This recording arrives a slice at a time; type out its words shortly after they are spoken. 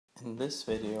In this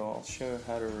video, I'll show you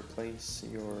how to replace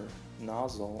your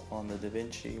nozzle on the Da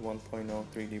Vinci 1.0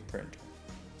 3D printer.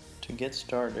 To get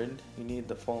started, you need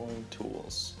the following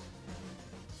tools: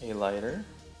 a lighter,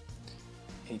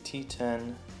 a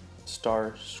T10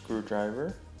 star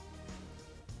screwdriver,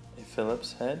 a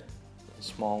Phillips head, a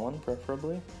small one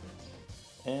preferably,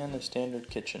 and a standard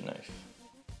kitchen knife.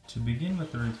 To begin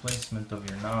with the replacement of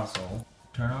your nozzle,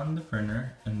 turn on the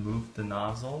printer and move the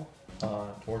nozzle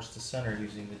towards the center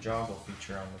using the joggle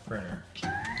feature on the printer.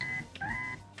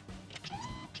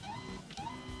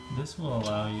 This will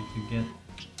allow you to get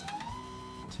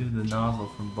to the nozzle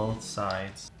from both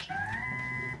sides.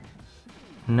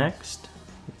 Next,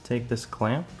 take this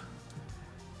clamp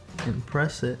and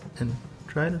press it and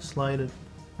try to slide it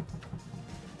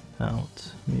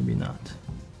out, maybe not.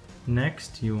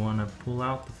 Next, you want to pull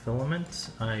out the filament.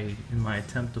 In my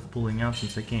attempt of pulling out,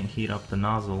 since I can't heat up the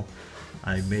nozzle,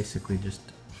 I basically just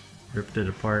ripped it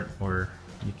apart, or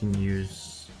you can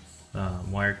use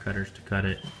wire cutters to cut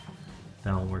it.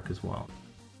 That'll work as well.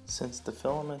 Since the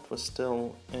filament was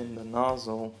still in the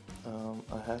nozzle,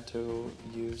 I had to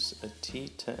use a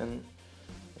T10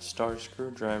 star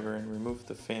screwdriver and remove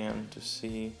the fan to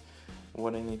see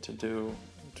what I need to do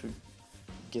to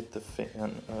get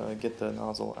the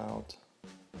nozzle out.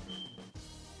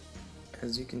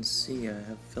 As you can see, I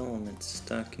have filament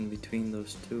stuck in between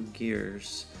those two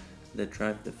gears that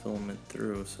drive the filament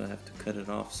through, so I have to cut it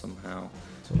off somehow.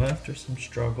 So after some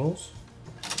struggles,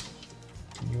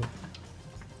 you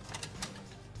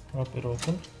pop it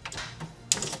open.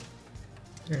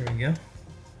 There we go.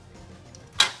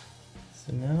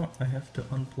 So now I have to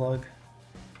unplug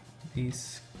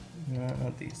these,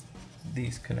 not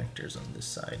these connectors on this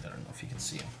side. I don't know if you can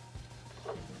see them.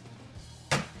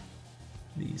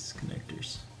 These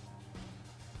connectors.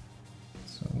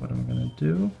 So what I'm gonna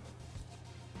do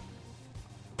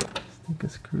is take a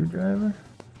screwdriver,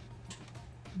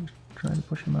 just try to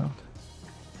push them out.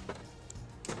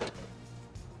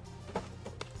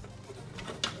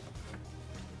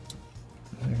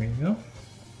 There you go.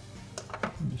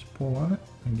 Just pull on it.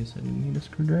 I guess I didn't need a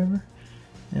screwdriver.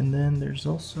 And then there's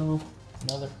also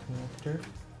another connector.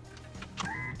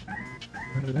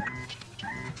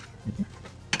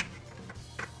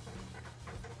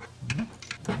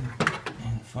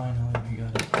 And finally we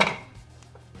got it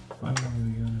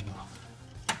off.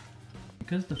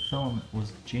 Because the filament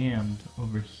was jammed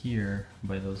over here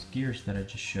by those gears that I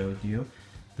just showed you,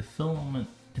 the filament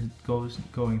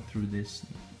going through this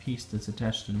piece that's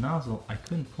attached to the nozzle. I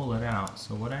couldn't pull it out,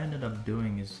 so what I ended up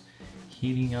doing is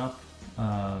heating up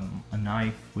a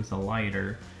knife with a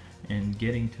lighter and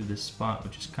getting to this spot,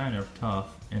 which is kind of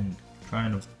tough, and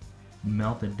trying to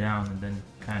melt it down and then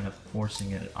kind of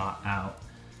forcing it out.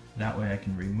 That way I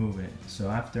can remove it. So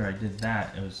after I did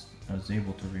that, I was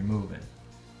able to remove it.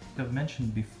 I've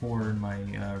mentioned before in my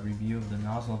review of the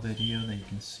nozzle video that you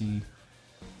can see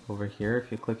over here, if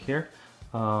you click here,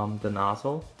 the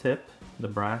nozzle tip, the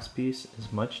brass piece,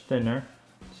 is much thinner.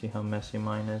 See how messy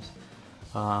mine is?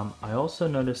 I also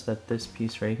noticed that this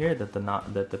piece right here that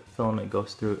the filament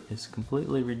goes through is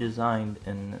completely redesigned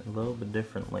and a little bit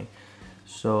differently.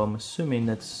 So I'm assuming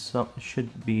that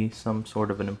should be some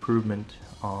sort of an improvement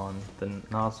on the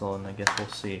nozzle, and I guess we'll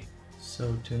see.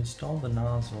 So to install the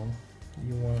nozzle,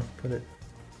 you want to put it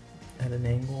at an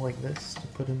angle like this to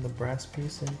put in the brass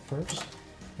piece in first,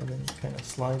 and then you kind of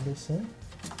slide this in.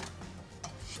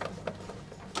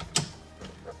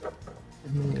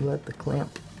 And then you let the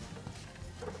clamp.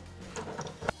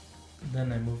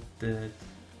 Then I moved the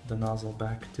nozzle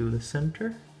back to the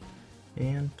center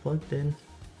and plugged in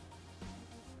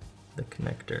the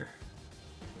connector.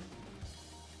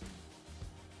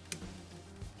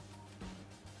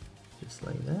 Just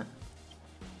like that.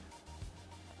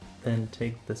 Then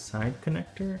take the side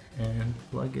connector and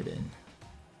plug it in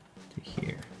to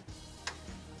here.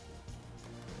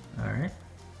 Alright.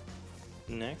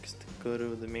 Next, go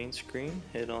to the main screen,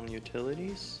 hit on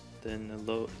Utilities, then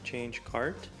change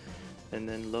cart, and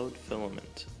then load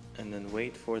filament, and then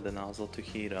wait for the nozzle to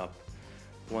heat up.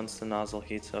 Once the nozzle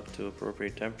heats up to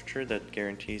appropriate temperature that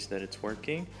guarantees that it's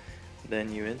working,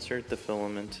 then you insert the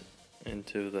filament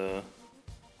into the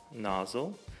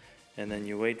nozzle, and then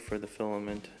you wait for the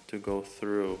filament to go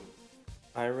through.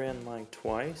 I ran mine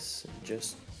twice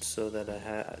just so that I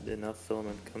had enough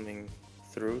filament coming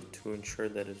through to ensure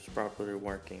that it's properly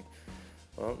working.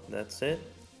 Well, that's it.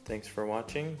 Thanks for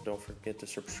watching. Don't forget to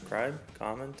subscribe,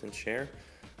 comment, and share.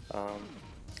 I'll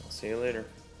see you later.